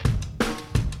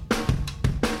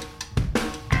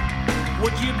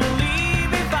Would you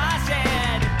believe if I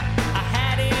said I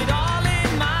had it all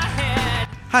in my head?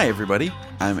 Hi everybody,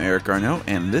 I'm Eric Garneau,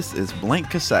 and this is Blank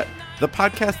Cassette, the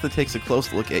podcast that takes a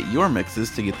close look at your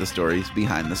mixes to get the stories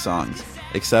behind the songs.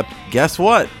 Except, guess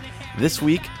what? This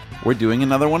week, we're doing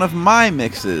another one of my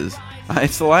mixes.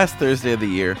 It's the last Thursday of the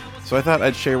year, so I thought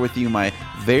I'd share with you my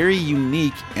very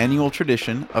unique annual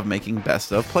tradition of making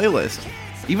best of playlists.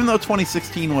 Even though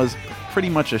 2016 was pretty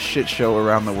much a shit show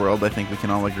around the world, I think we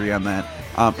can all agree on that,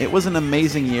 it was an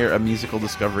amazing year of musical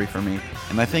discovery for me,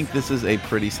 and I think this is a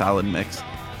pretty solid mix.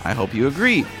 I hope you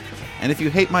agree. And if you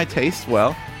hate my taste,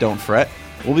 well, don't fret.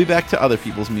 We'll be back to other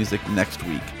people's music next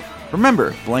week.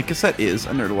 Remember, Blank Cassette is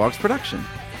a Nerdalogs production.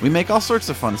 We make all sorts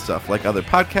of fun stuff like other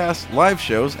podcasts, live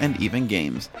shows, and even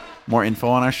games. More info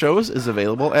on our shows is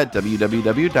available at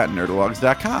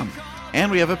www.nerdalogs.com. And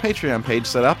we have a Patreon page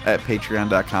set up at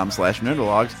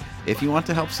patreon.com/nerdalogs if you want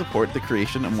to help support the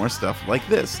creation of more stuff like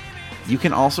this. You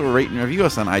can also rate and review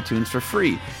us on iTunes for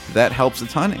free. That helps a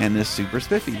ton and is super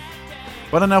spiffy.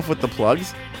 But enough with the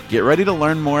plugs. Get ready to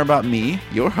learn more about me,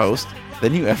 your host,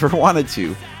 than you ever wanted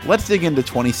to. Let's dig into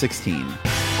 2016.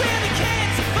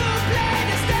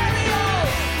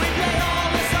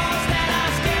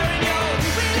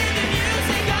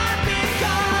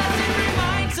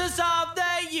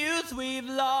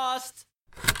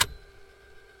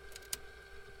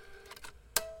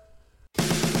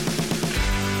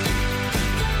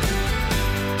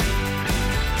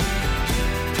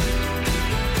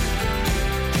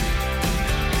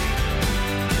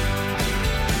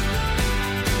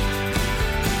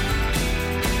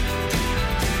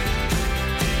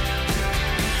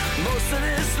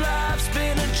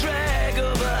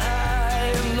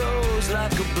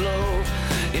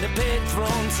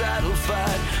 Title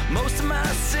fight. Most of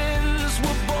my sins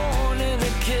were born in a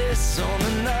kiss on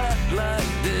a night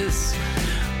like this,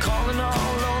 calling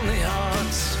all lonely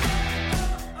hearts.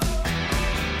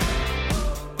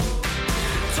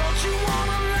 Don't you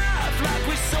wanna laugh like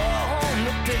we saw on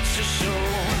the picture show?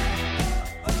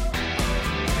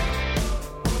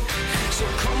 So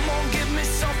come on, give me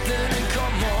something and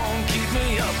come on, keep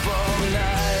me up all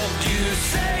night. You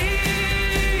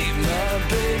save my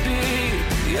baby,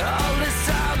 all this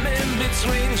time in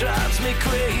between drives me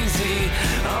crazy.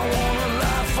 I want a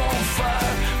life on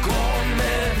fire, going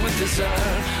mad with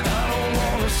desire. I don't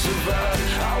want to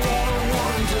survive, I want a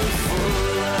wonderful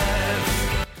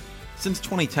life. Since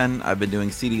 2010, I've been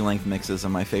doing CD-length mixes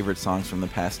of my favorite songs from the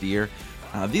past year.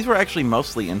 These were actually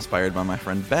mostly inspired by my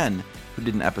friend Ben, who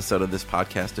did an episode of this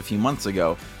podcast a few months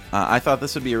ago. I thought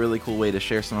this would be a really cool way to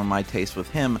share some of my taste with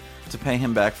him to pay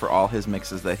him back for all his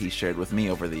mixes that he's shared with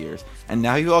me over the years. And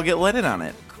now you all get let in on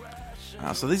it.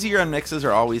 So these year-end mixes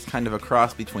are always kind of a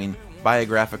cross between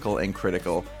biographical and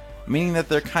critical, meaning that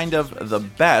they're kind of the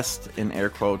best, in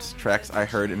air quotes, tracks I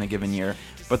heard in a given year,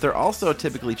 but they're also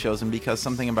typically chosen because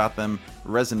something about them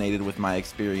resonated with my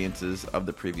experiences of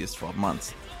the previous 12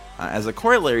 months. As a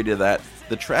corollary to that,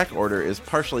 the track order is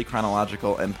partially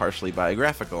chronological and partially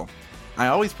biographical. I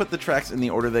always put the tracks in the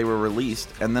order they were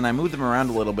released, and then I move them around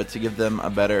a little bit to give them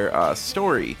a better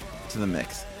story to the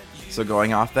mix. So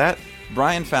going off that,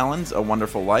 Brian Fallon's A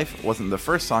Wonderful Life wasn't the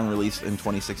first song released in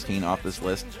 2016 off this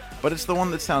list, but it's the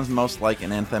one that sounds most like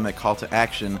an anthemic call to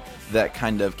action that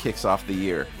kind of kicks off the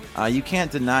year. You can't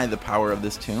deny the power of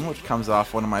this tune, which comes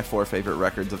off one of my 4 favorite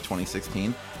records of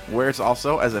 2016, where it's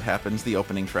also, as it happens, the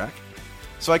opening track.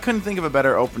 So I couldn't think of a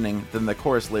better opening than the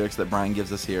chorus lyrics that Brian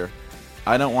gives us here.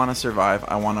 I don't want to survive,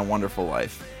 I want a wonderful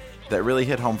life. That really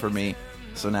hit home for me,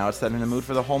 so now it's set in the mood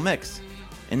for the whole mix.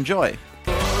 Enjoy!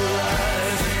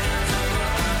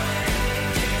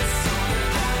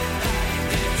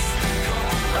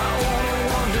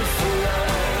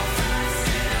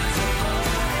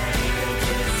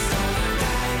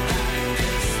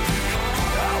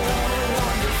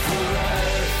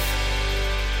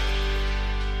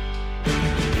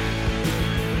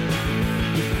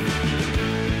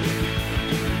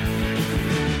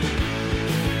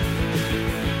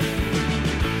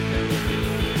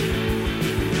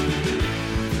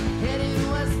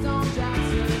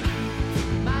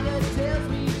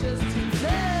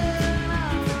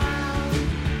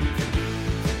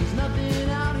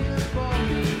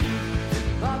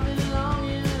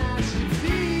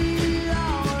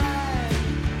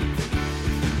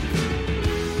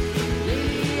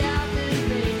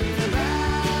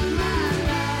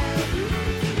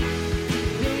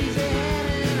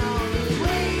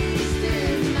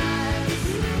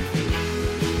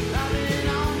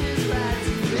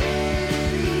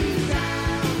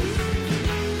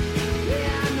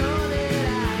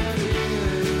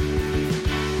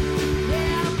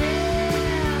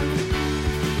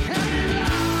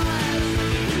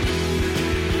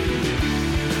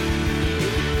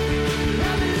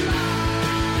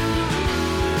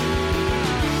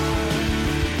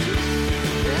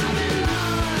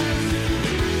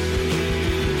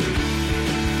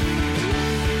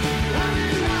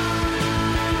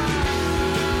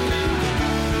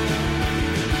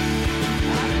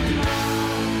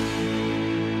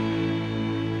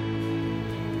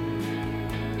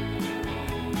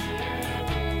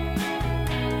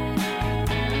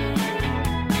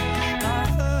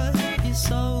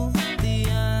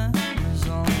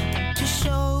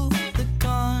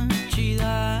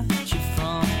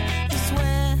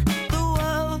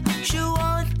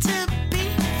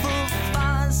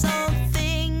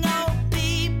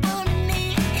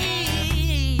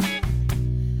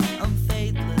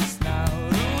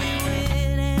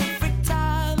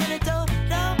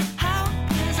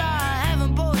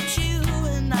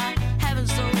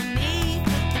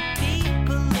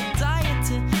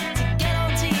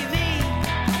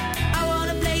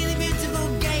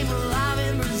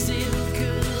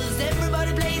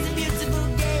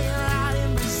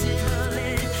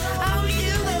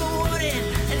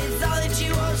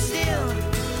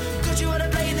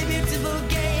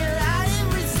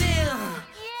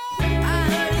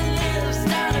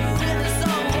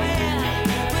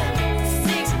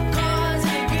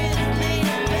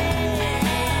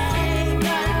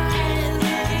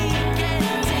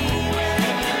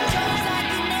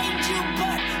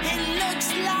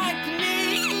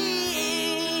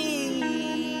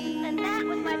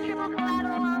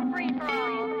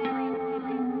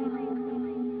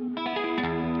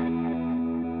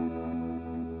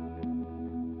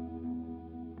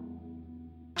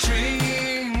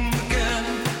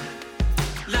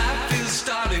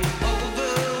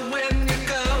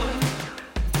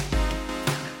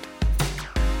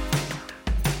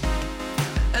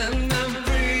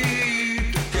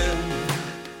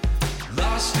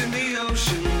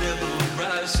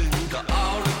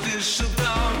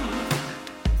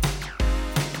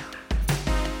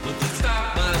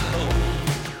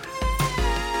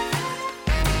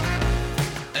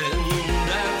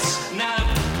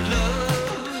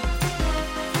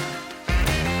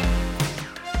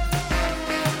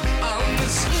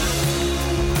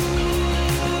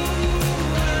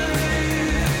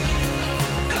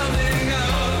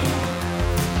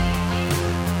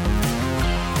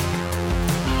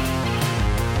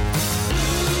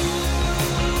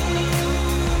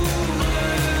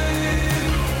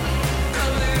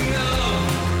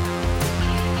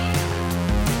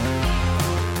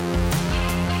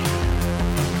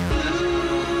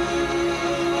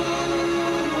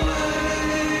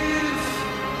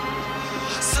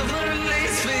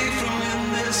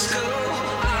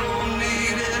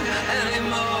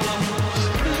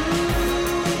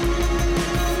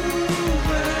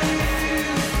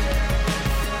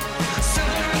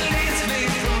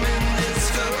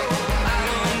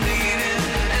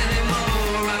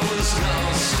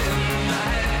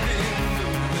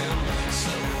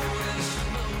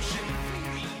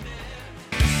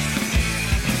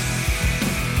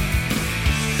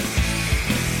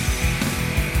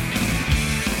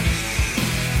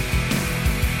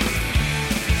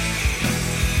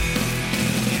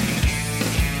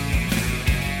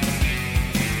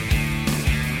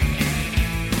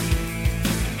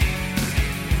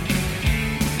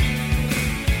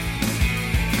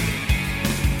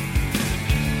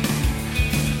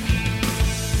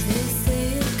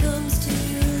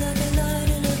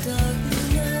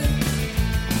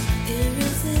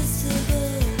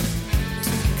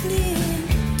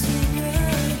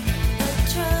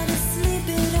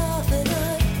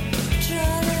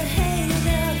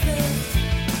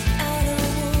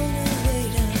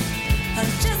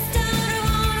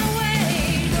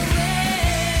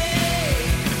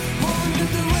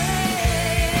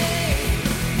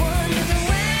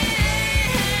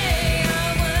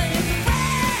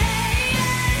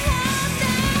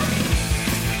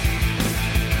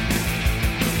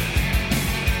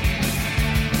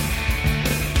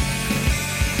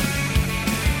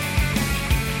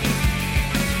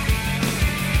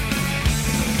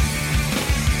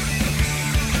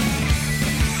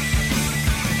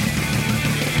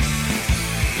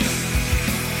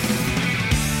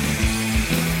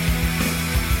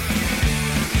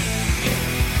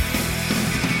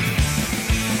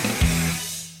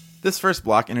 This first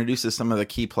block introduces some of the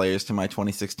key players to my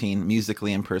 2016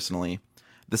 musically and personally.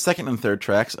 The second and third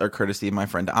tracks are courtesy of my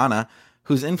friend Anna,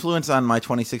 whose influence on my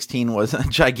 2016 was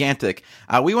gigantic.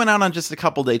 We went out on just a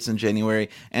couple dates in January,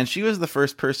 and she was the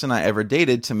first person I ever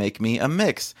dated to make me a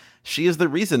mix. She is the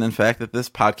reason, in fact, that this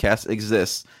podcast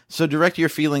exists. So direct your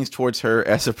feelings towards her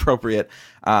as appropriate.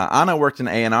 Anna worked in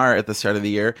A&R at the start of the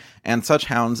year, and Such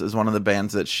Hounds is one of the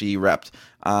bands that she repped.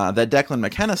 That Declan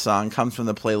McKenna song comes from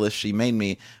the playlist she made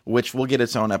me, which will get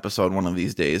its own episode one of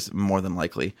these days, more than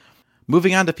likely.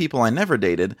 Moving on to people I never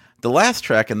dated, the last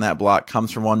track in that block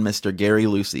comes from one Mr. Gary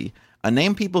Lucy, a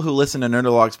name people who listen to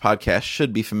Nerdalog's podcast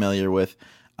should be familiar with.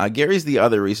 Gary's the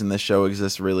other reason this show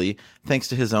exists, really, thanks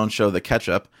to his own show, The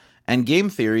Ketchup, and Game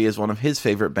Theory is one of his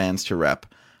favorite bands to rep.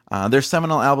 Their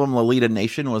seminal album, Lolita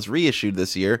Nation, was reissued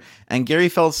this year, and Gary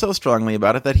felt so strongly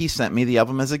about it that he sent me the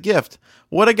album as a gift.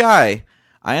 What a guy!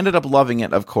 I ended up loving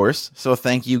it, of course, so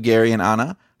thank you, Gary and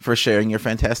Anna, for sharing your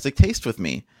fantastic taste with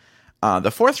me.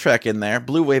 The fourth track in there,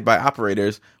 Blue Wave by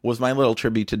Operators, was my little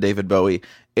tribute to David Bowie.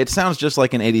 It sounds just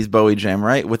like an 80s Bowie jam,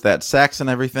 right? With that sax and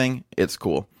everything. It's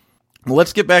cool. Well,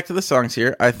 let's get back to the songs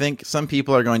here. I think some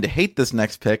people are going to hate this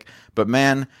next pick, but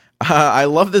man, I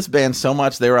love this band so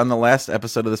much. They were on the last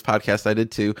episode of this podcast. I did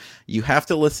too. You have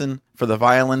to listen for the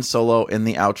violin solo in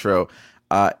the outro.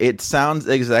 It sounds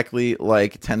exactly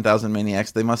like 10,000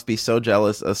 Maniacs. They must be so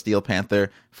jealous of Steel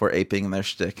Panther for aping their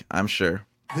shtick, I'm sure.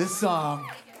 This song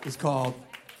is called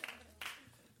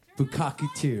Bukkake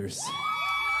Tears.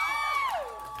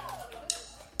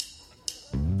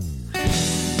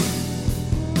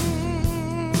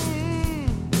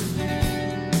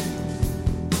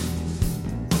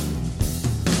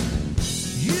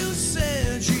 You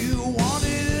said you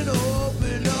wanted to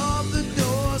open up the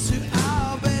doors to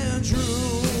our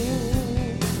bedroom.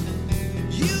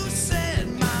 You said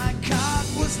my cock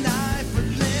was knife but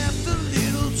left a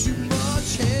little too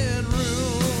much headroom.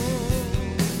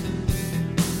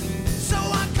 So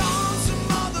I called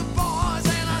some other boys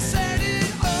and I set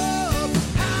it up.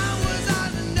 How was I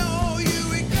to know you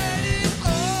would get it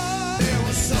up? There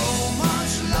was so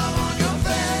much love on your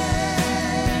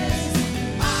face,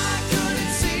 I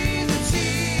couldn't see the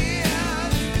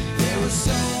tears. There was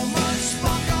so much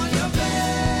spunk on your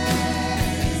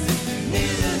face,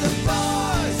 neither the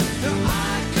boys nor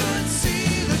I could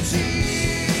see the tears.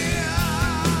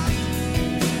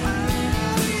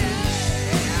 Oh yeah,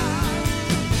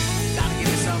 gotta give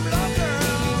me some love, girl.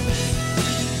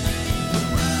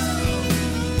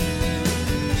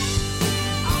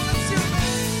 Oh, let's hear it,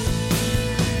 man.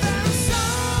 There's so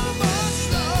much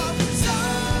love, so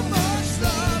much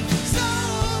love, so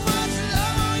much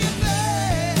love on your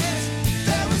face.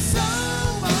 There was so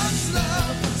much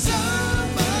love, so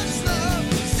much love,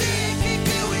 sticky,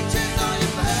 gooey tears on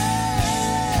your face.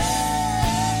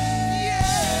 Yeah.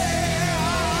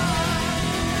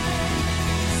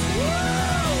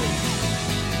 Whoa.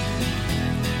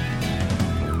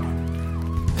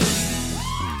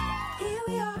 Here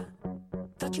we are.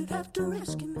 Thought you'd have to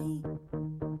rescue me,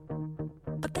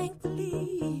 but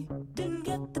thankfully didn't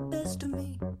get the best of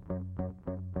me.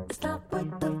 It's not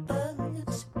worth the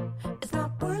buzz. It's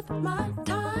not worth my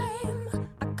time.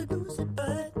 I could lose it,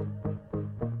 but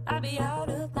I'd be out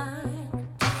of line.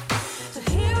 So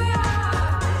here we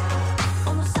are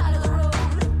on the side of the road,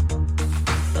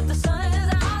 but the sun is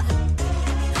out,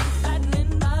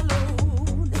 lightening my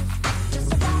load.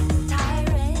 Just a flat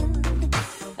tyrant,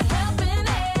 a helping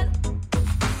hand.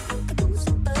 I could lose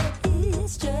it, but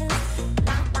it's just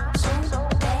not so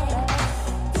bad.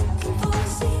 Looking for a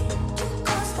seat to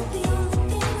cross, but the only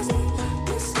thing I see,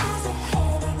 blue skies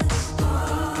ahead of us.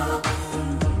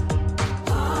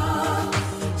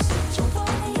 Searching for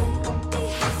the empty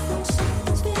half when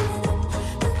something's filling up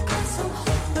the glass. I'm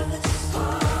hopeless.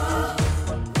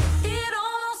 It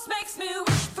almost makes me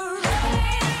wish for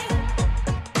rain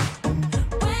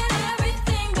when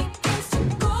everything begins to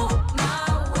go my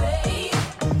way.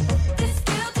 This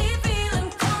guilty feeling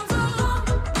comes along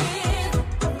with you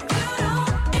know.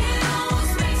 It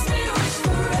almost makes me wish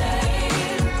for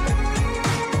rain.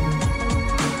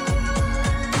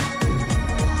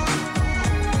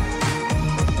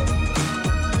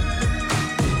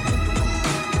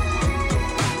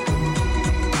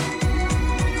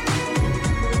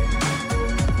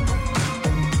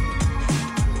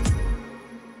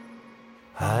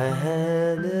 I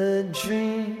had a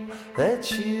dream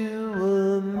that you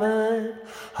were mine.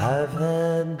 I've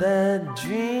had that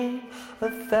dream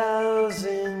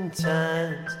 1,000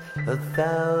 times,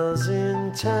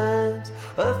 1,000 times,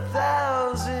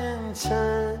 1,000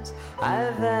 times.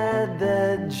 I've had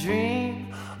that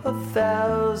dream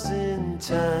 1,000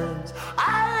 times.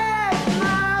 I left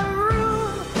my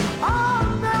room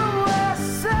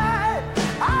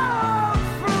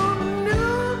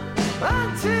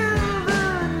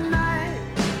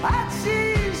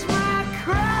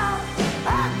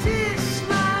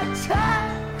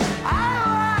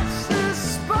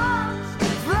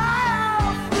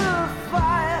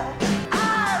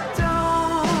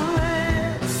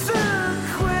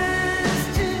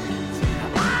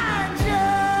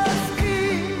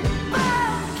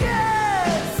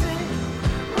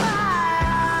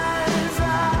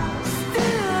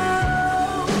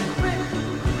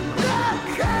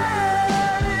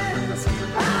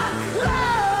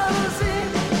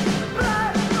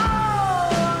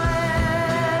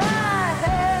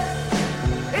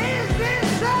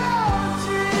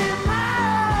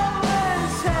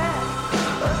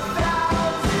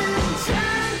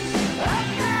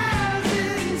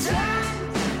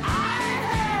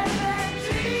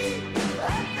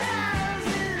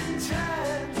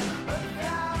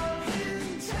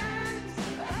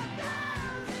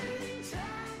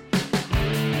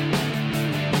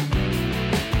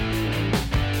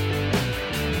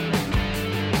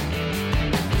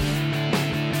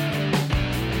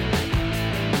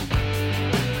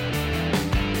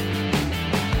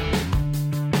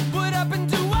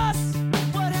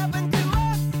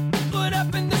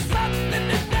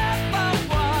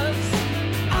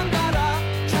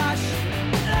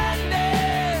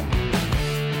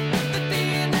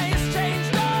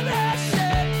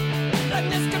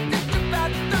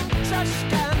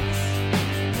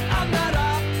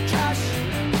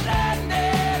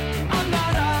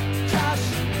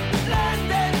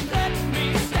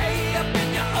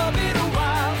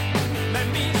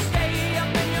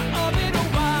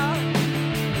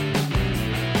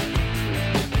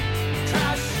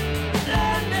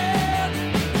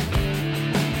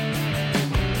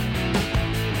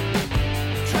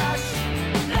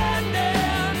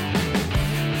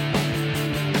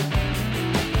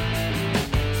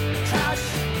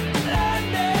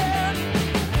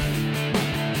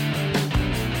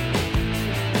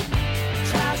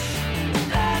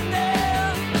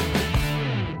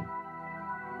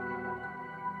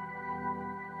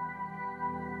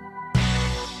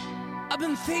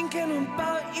been thinking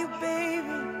about you, baby.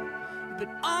 You've been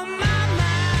on my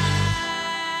mind.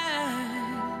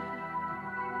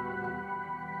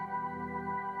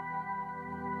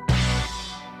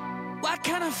 Why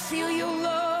can't I feel your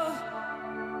love?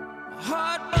 My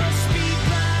heart must be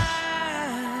blind.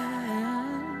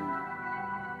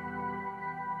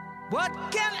 What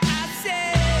can I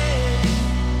say?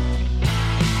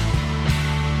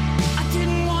 I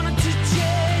didn't want it to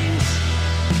change.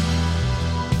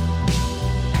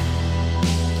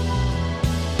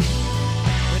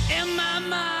 But in my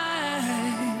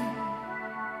mind,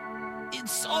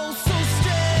 it's all so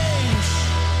strange.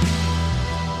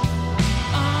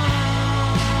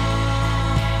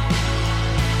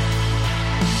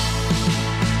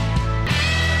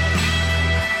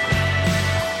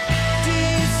 Do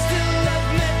you still love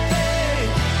me,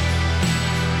 babe?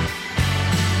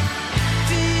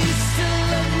 Do you still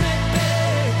love me,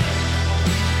 babe?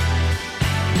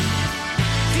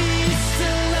 Do you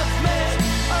still love me?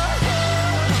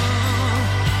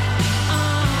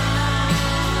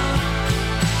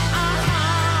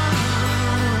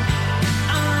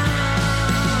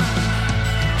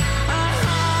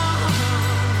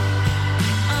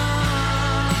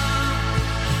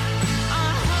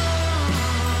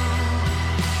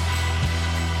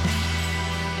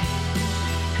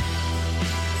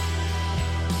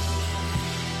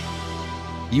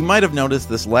 You might have noticed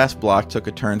this last block took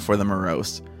a turn for the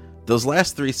morose. Those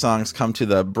last 3 songs come to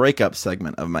the breakup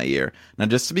segment of my year. Now,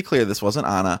 just to be clear, this wasn't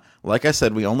Anna. Like I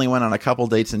said, we only went on a couple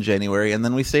dates in January, and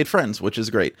then we stayed friends, which is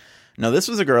great. Now, this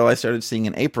was a girl I started seeing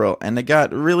in April, and it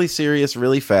got really serious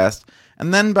really fast.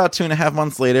 And then about 2.5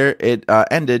 months later, it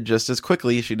ended just as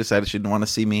quickly. She decided she didn't want to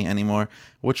see me anymore,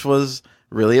 which was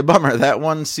really a bummer. That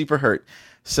one super hurt.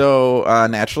 So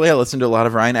naturally, I listened to a lot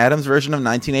of Ryan Adams' version of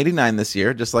 1989 this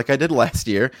year, just like I did last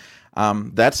year.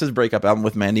 That's his breakup album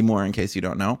with Mandy Moore, in case you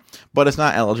don't know. But it's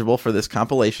not eligible for this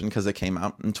compilation because it came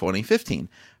out in 2015.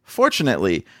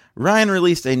 Fortunately, Ryan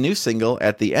released a new single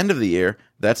at the end of the year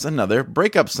that's another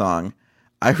breakup song.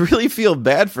 I really feel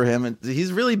bad for him.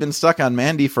 He's really been stuck on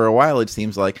Mandy for a while, it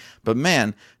seems like. But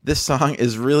man, this song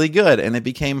is really good, and it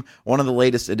became one of the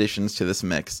latest additions to this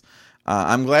mix.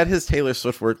 I'm glad his Taylor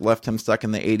Swift work left him stuck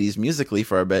in the 80s musically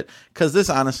for a bit, because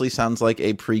this honestly sounds like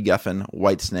a pre-Geffen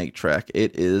Whitesnake track.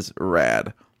 It is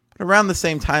rad. Around the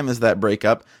same time as that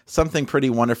breakup, something pretty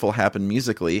wonderful happened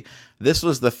musically. This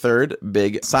was the third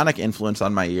big sonic influence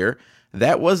on my year.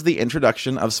 That was the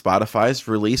introduction of Spotify's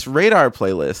Release Radar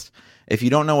playlist. If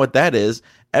you don't know what that is,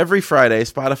 every Friday,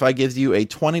 Spotify gives you a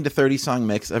 20 to 30 song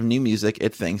mix of new music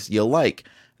it thinks you'll like.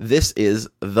 This is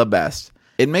the best.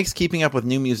 It makes keeping up with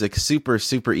new music super,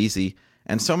 super easy,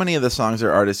 and so many of the songs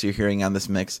or artists you're hearing on this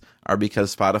mix are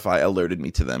because Spotify alerted me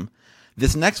to them.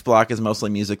 This next block is mostly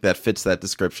music that fits that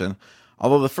description,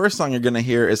 although the first song you're going to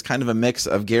hear is kind of a mix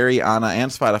of Gary, Anna,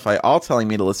 and Spotify all telling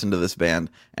me to listen to this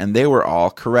band, and they were all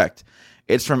correct.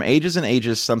 It's from Ages and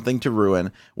Ages' Something to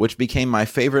Ruin, which became my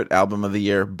favorite album of the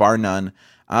year, bar none.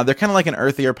 They're kind of like an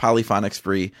earthier polyphonic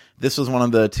spree. This was one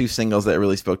of the 2 singles that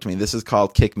really spoke to me. This is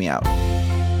called Kick Me Out.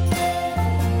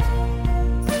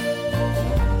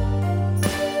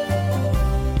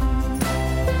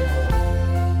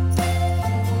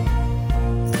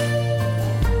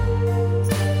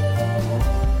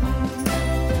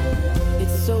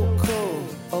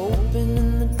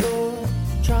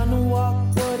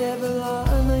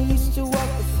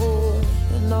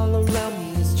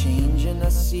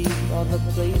 All the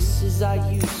places I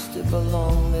used to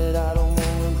belong that I don't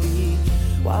wanna be,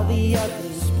 while the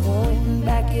others pointing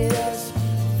back at us,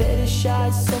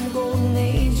 fetishize some golden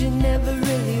age it never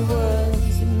really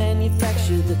was. They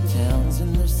manufacture the towns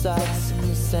and their sights and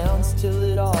the sounds till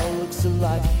it all looks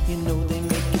alike. You know they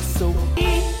make it so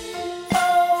easy.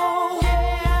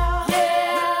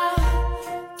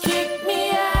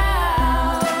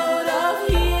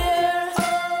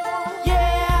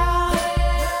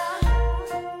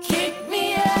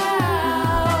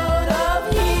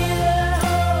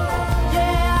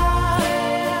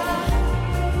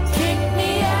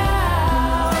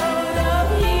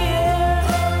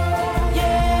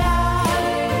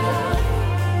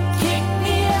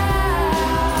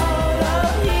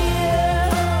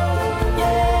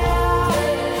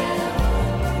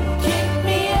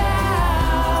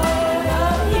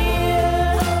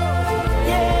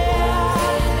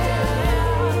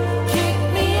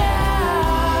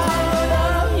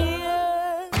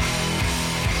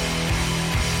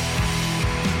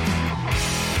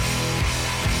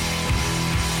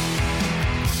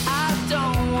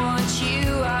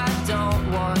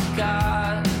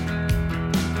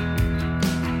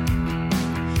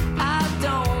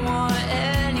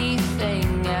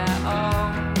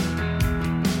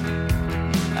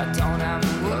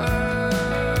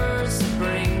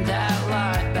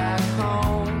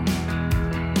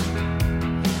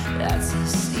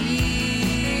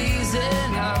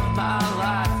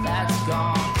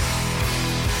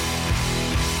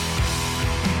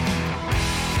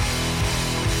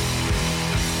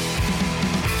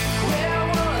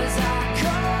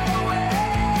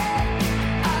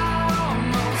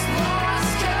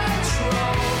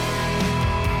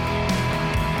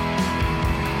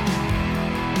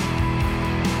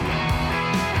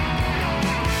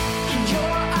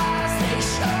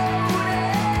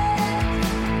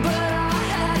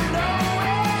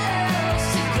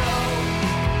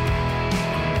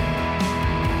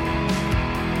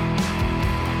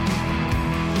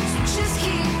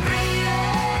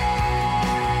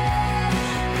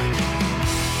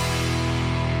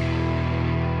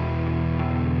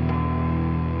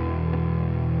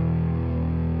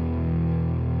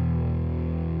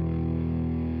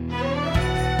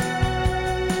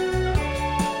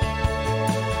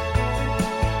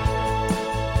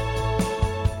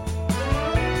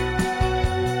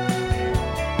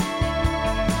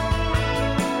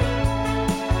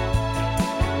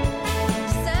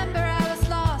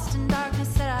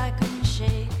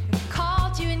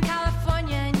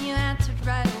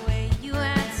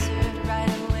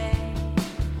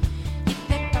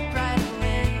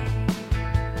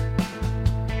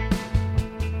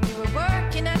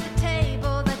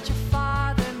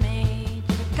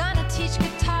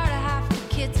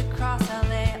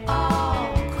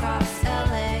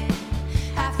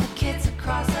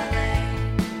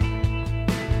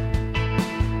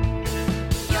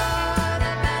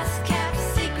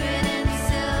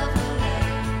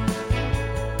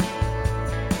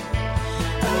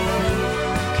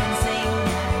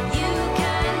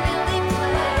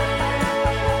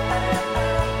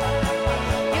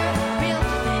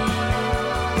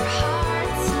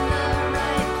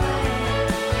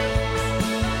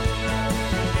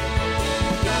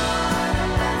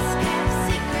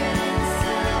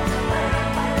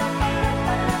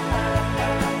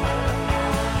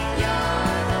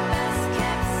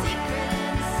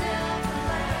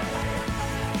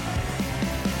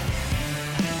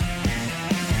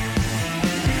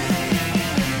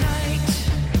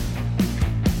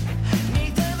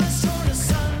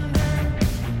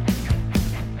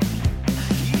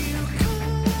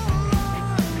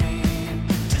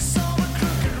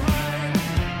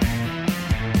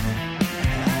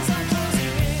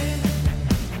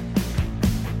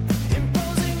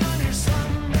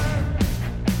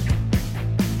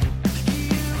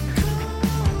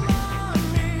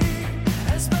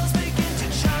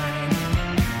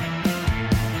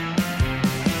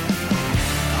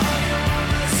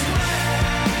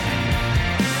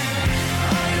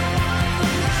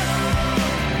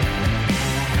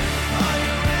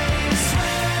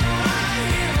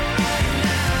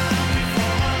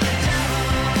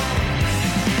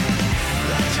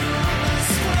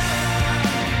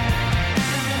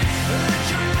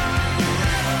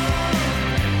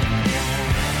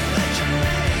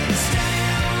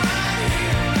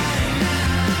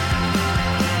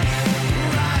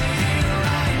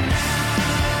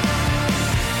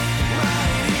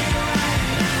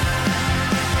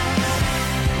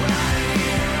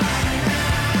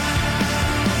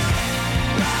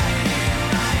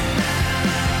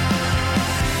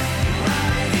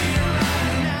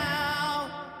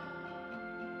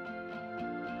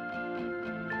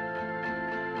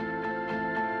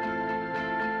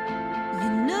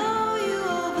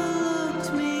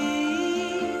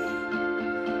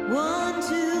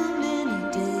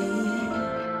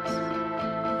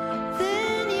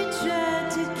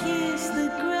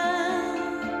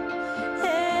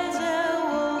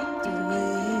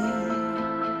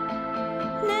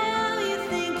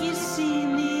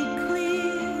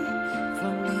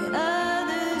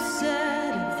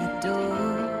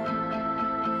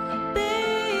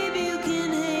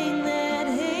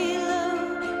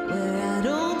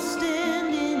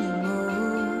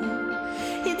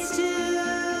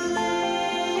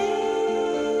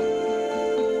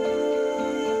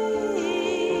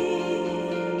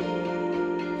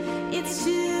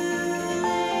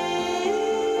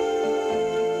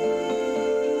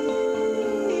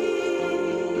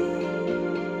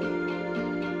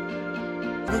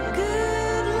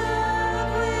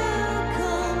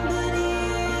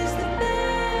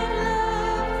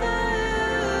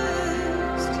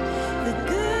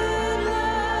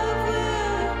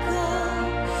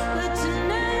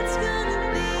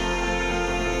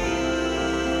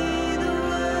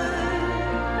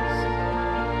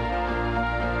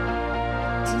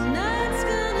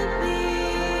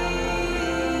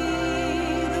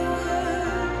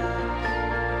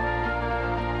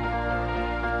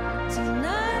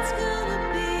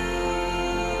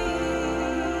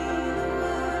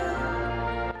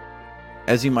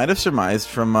 As you might have surmised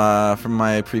from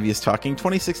my previous talking,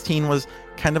 2016 was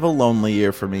kind of a lonely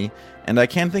year for me, and I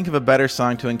can't think of a better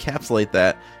song to encapsulate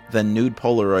that than Nude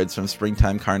Polaroids from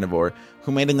Springtime Carnivore,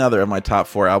 who made another of my top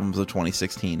 4 albums of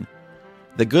 2016.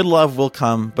 The good love will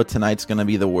come, but tonight's gonna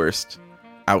be the worst.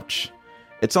 Ouch.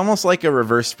 It's almost like a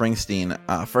reverse Springsteen.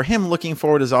 For him, looking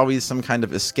forward is always some kind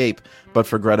of escape, but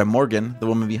for Greta Morgan, the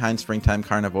woman behind Springtime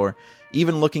Carnivore,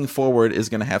 even looking forward is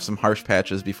gonna have some harsh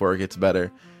patches before it gets better.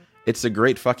 It's a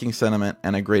great fucking sentiment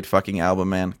and a great fucking album,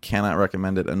 man. Cannot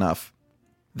recommend it enough.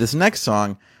 This next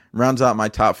song rounds out my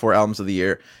top 4 albums of the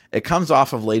year. It comes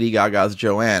off of Lady Gaga's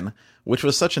Joanne, which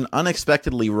was such an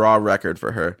unexpectedly raw record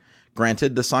for her.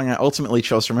 Granted, the song I ultimately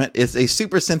chose from it is a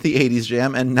super synthy 80s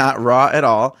jam and not raw at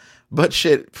all, but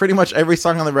shit, pretty much every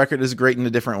song on the record is great in a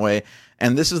different way,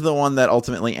 and this is the one that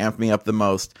ultimately amped me up the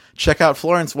most. Check out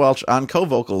Florence Welch on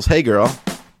co-vocals. Hey girl.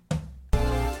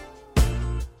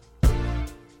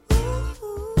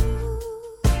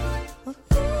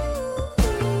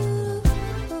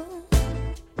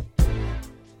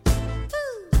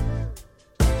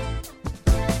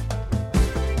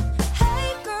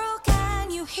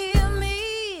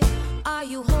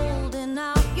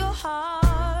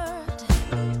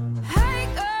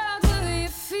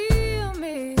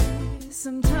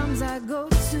 Sometimes I go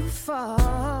too far.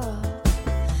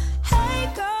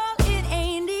 Hey girl, it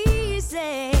ain't easy.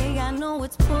 I know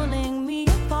it's pulling me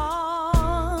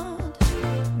apart.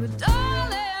 But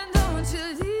darling, don't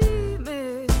you leave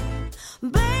me.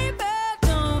 Baby,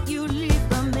 don't you leave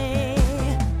from me.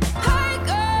 Hey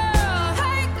girl,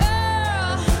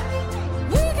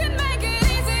 we can make it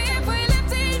easy if we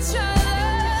lift each other.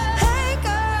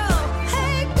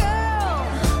 Hey girl,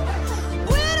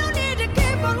 we don't need to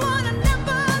keep on one another.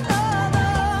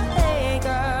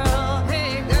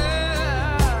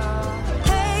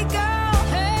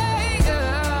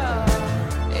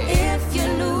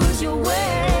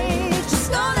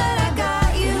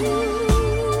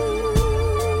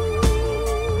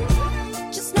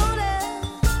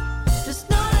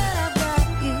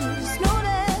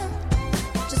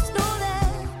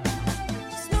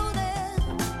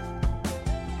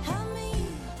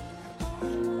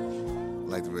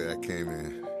 Like the way I came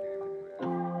in.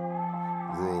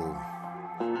 Roll,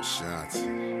 Shanti,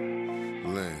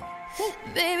 Lynn.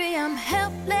 Baby, I'm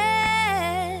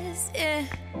helpless, yeah.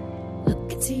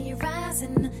 Look into your eyes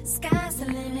and the sky's the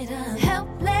limit. I'm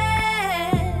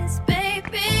helpless,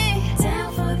 baby.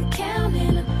 Down for the count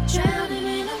and I'm drowning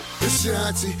in them.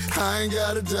 Shanti, I ain't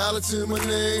got $1 to my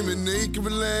name. An acre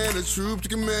of land, a troop to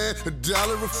command,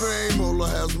 $1 of fame. All I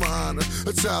have's my honor,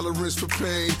 a tolerance for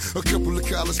pain. A couple of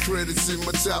college credits in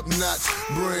my top-notch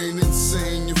brain.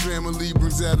 Insane, your family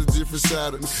brings out a different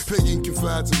side of me. Paying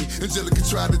confide to me, Angelica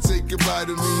tried to take a bite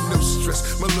of me. No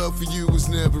stress, my love for you is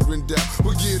never in doubt.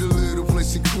 We'll get a little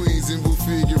place in Queens and we'll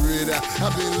figure it out.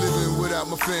 I've been living without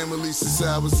my family since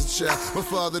I was a child. My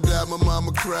father died, my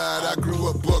mama cried. I grew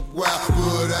up buck wild,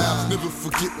 but I'll never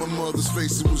forget my mother's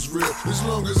face, it was real. As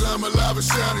long as I'm alive and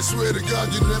shining, swear to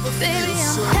God you never Baby, feel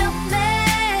I'm so.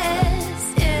 helpless,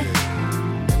 yeah.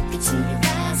 Look into your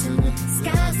eyes and the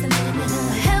sky's the limit. I'm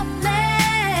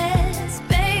helpless,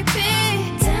 baby.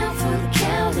 Down for the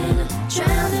count and I'm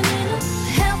drowning in them.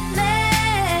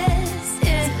 Helpless,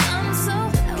 yeah. I'm so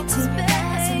helpless,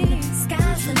 baby.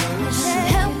 Sky's the limit.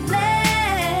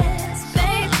 Helpless,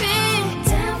 baby.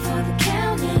 Down for the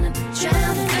count and I'm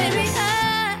drowning, baby.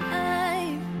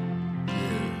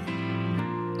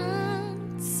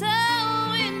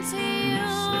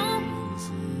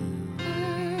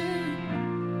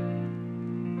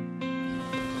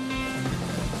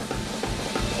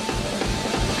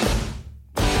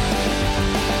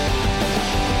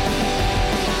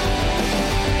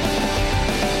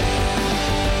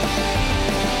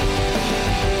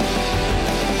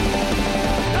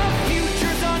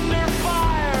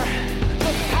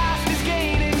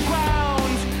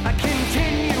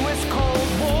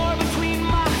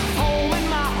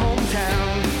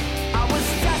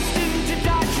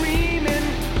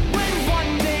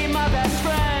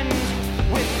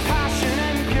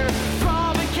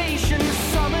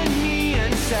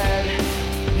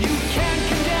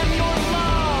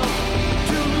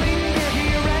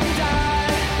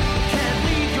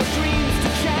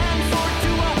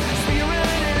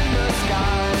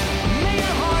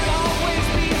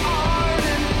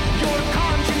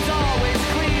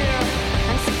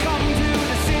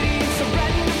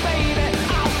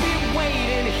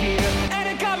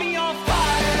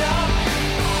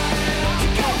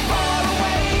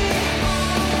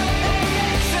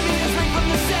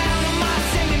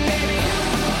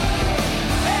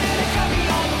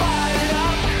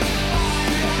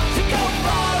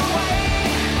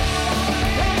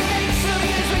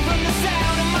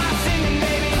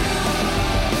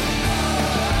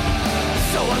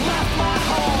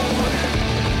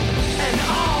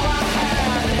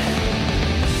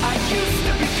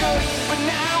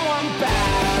 now I'm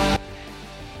back.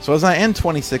 So as I end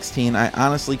 2016, I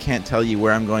honestly can't tell you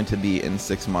where I'm going to be in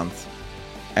 6 months.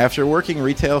 After working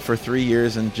retail for 3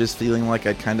 years and just feeling like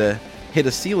I'd kinda hit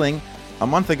a ceiling, a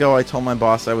month ago I told my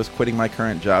boss I was quitting my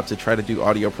current job to try to do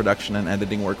audio production and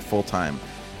editing work full time.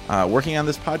 Working on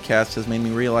this podcast has made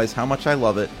me realize how much I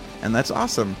love it, and that's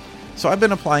awesome. So I've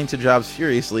been applying to jobs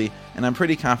furiously, and I'm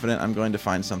pretty confident I'm going to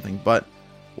find something, but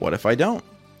what if I don't?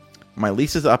 My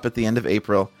lease is up at the end of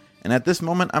April, and at this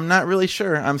moment I'm not really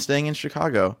sure I'm staying in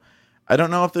Chicago. I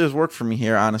don't know if there's work for me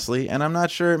here, honestly, and I'm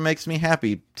not sure it makes me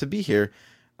happy to be here.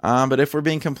 But if we're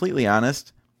being completely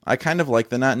honest, I kind of like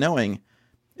the not knowing.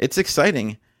 It's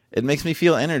exciting. It makes me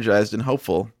feel energized and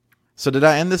hopeful. So did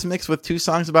I end this mix with 2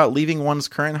 songs about leaving one's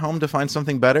current home to find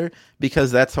something better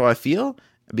because that's how I feel?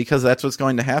 Because that's what's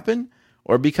going to happen?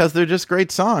 Or because they're just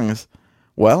great songs?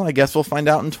 Well, I guess we'll find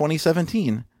out in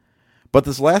 2017. But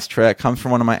this last track comes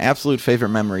from one of my absolute favorite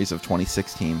memories of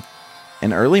 2016.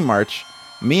 In early March,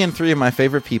 me and 3 of my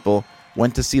favorite people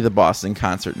went to see the Boston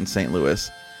concert in St. Louis.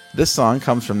 This song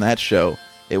comes from that show.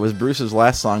 It was Bruce's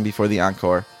last song before the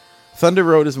encore. Thunder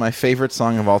Road is my favorite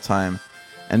song of all time,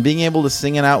 and being able to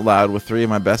sing it out loud with 3 of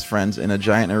my best friends in a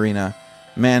giant arena,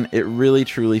 man, it really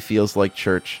truly feels like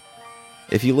church.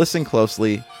 If you listen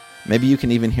closely, maybe you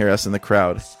can even hear us in the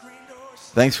crowd.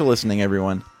 Thanks for listening,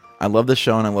 everyone. I love the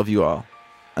show and I love you all.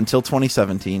 Until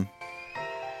 2017.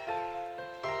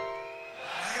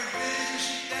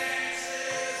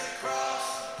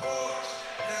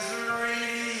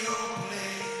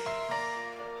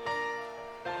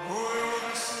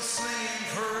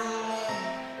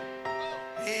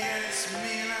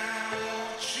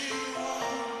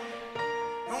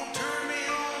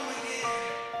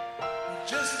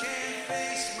 Just can't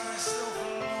face myself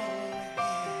alone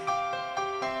again.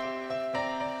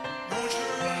 Don't you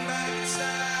run back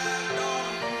inside,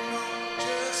 don't you know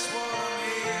just what I'm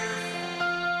here for?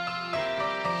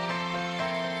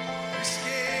 You're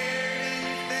scared and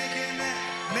you're thinking that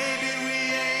maybe we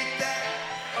ain't that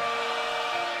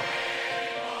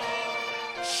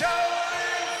sure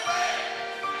ain't fair.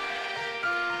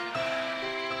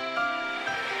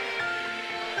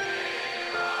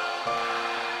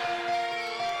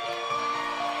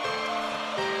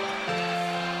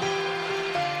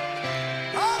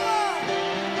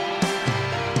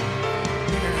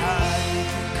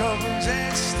 Covers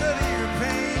and study your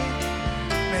pain.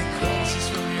 Make crosses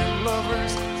from your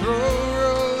lovers. Throw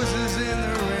roses in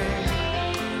the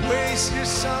rain. Waste your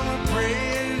summer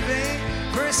praying in vain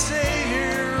for a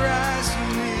savior rise from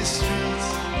these streets.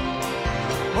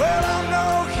 Well, I'm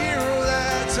no hero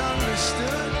that's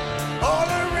understood. All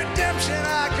the redemption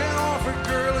I can offer,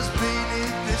 girl, is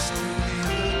beneath this dirty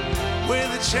hood. With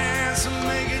a chance to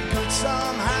make it good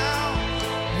somehow.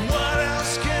 What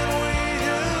else can we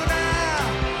do now?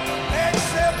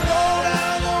 Except roll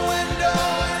down the window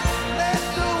and let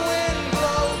the wind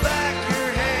blow back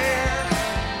your hair.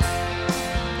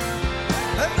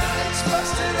 The night's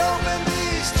busted open,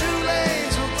 these 2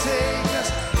 lanes will take us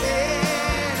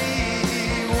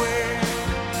anywhere.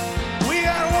 We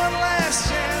got one last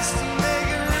chance to make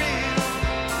it real.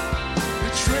 We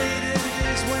traded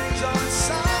his wings on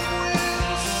some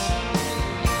wheels.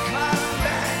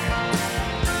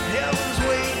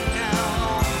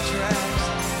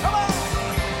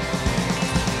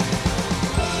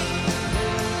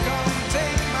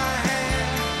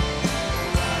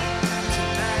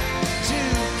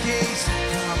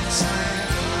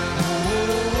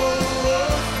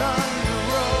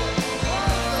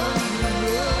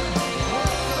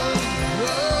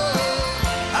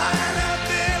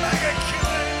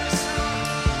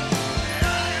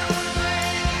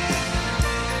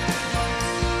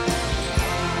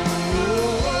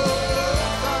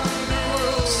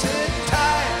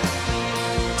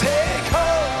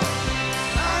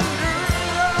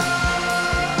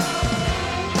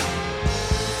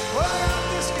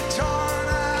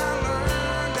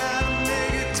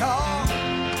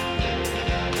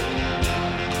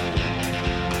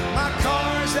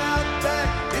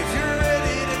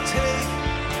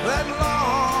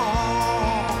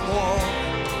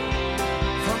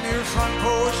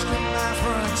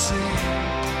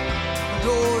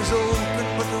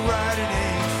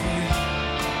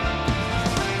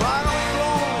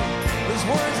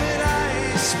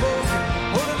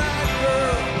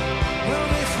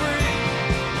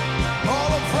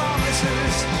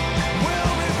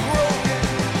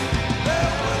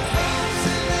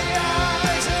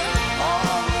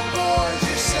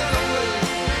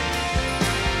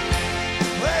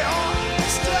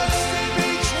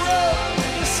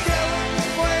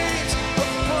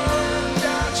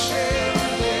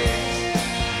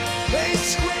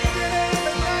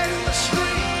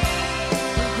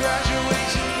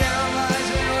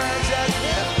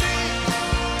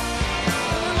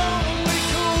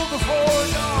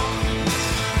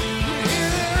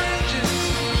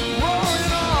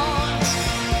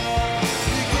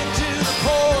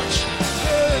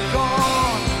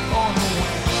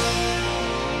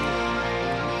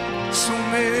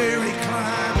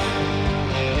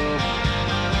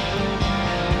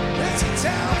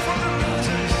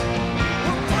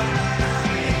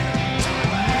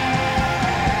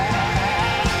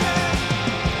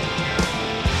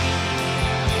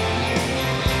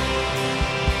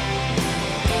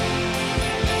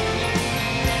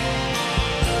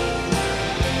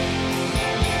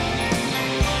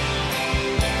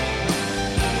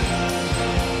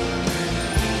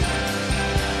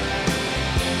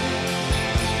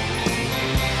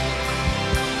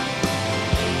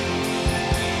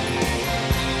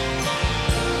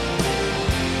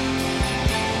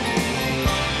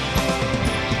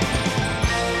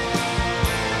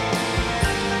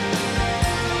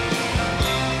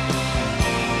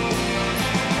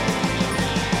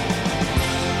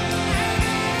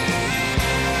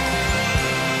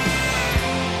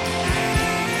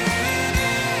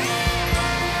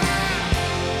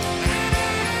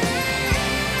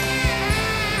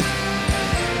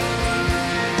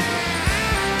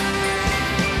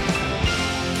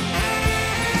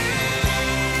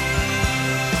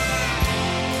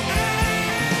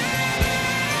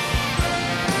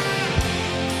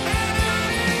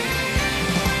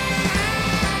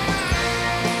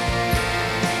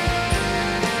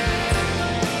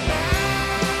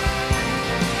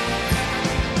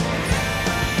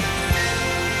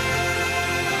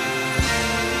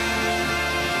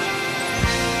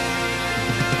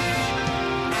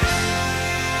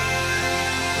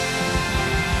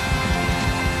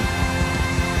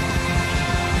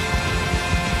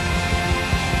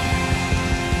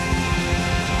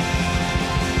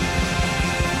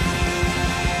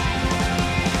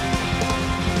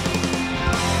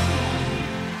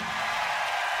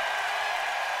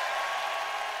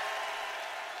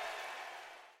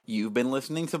 You've been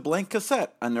listening to Blank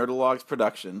Cassette, a Nerdalogs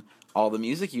production. All the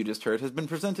music you just heard has been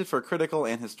presented for critical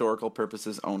and historical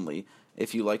purposes only.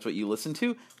 If you liked what you listened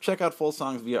to, check out full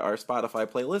songs via our Spotify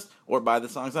playlist or buy the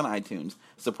songs on iTunes.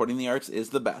 Supporting the arts is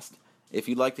the best. If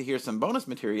you'd like to hear some bonus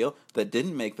material that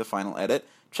didn't make the final edit,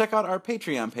 check out our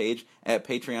Patreon page at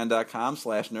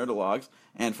patreon.com/nerdalogs.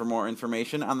 And for more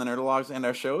information on the Nerdalogs and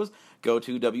our shows, go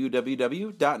to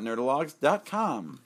www.nerdalogs.com.